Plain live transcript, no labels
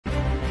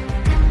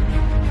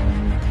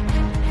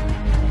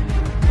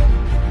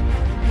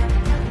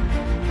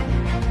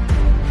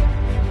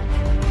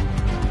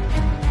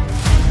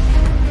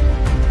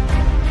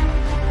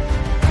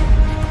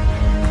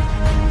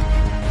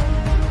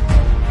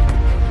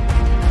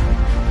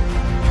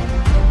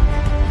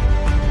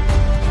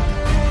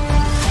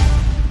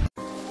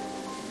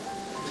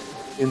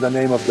the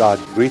name of God.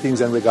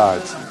 Greetings and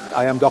regards.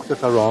 I am Dr.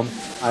 Kahrom.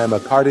 I am a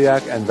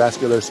cardiac and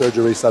vascular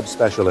surgery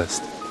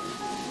subspecialist.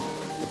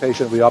 The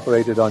patient we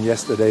operated on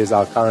yesterday is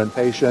our current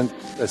patient,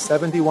 a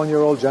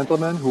 71-year-old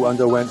gentleman who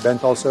underwent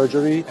Bentall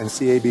surgery and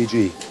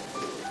CABG.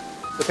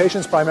 The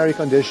patient's primary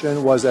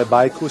condition was a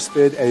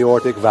bicuspid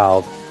aortic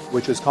valve,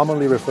 which is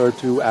commonly referred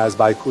to as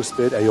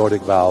bicuspid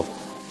aortic valve.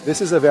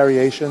 This is a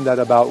variation that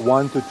about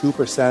 1 to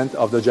 2%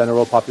 of the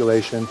general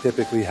population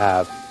typically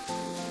have.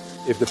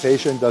 If the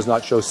patient does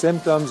not show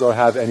symptoms or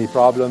have any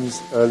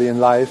problems early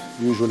in life,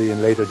 usually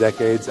in later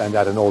decades and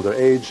at an older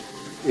age,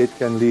 it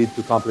can lead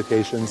to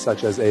complications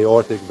such as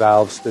aortic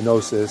valve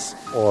stenosis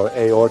or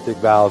aortic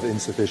valve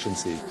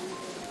insufficiency.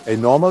 A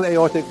normal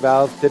aortic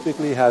valve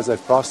typically has a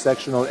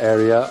cross-sectional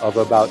area of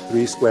about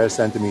 3 square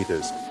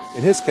centimeters.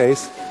 In his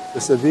case,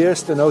 the severe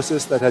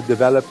stenosis that had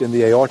developed in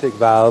the aortic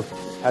valve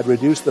had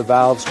reduced the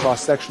valve's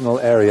cross-sectional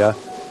area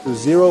to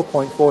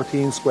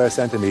 0.14 square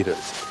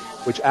centimeters,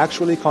 which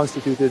actually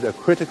constituted a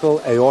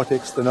critical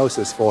aortic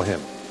stenosis for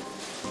him.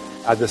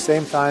 At the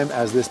same time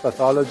as this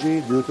pathology,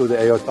 due to the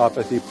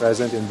aortopathy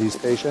present in these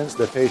patients,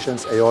 the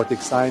patient's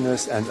aortic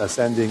sinus and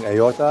ascending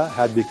aorta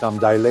had become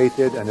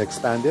dilated and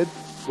expanded,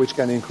 which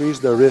can increase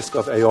the risk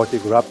of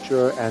aortic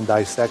rupture and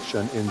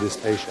dissection in this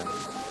patient.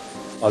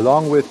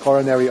 Along with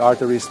coronary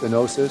artery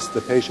stenosis,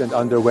 the patient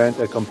underwent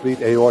a complete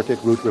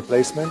aortic root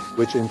replacement,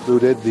 which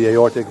included the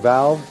aortic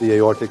valve, the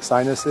aortic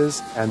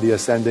sinuses, and the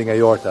ascending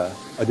aorta.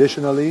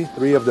 Additionally,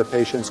 3 of the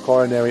patient's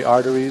coronary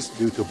arteries,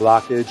 due to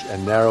blockage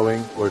and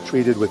narrowing, were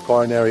treated with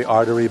coronary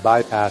artery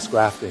bypass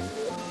grafting.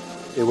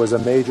 It was a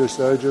major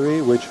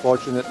surgery, which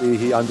fortunately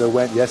he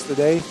underwent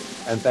yesterday,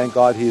 and thank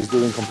God he is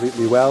doing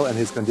completely well and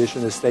his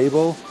condition is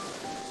stable.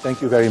 Thank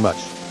you very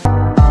much.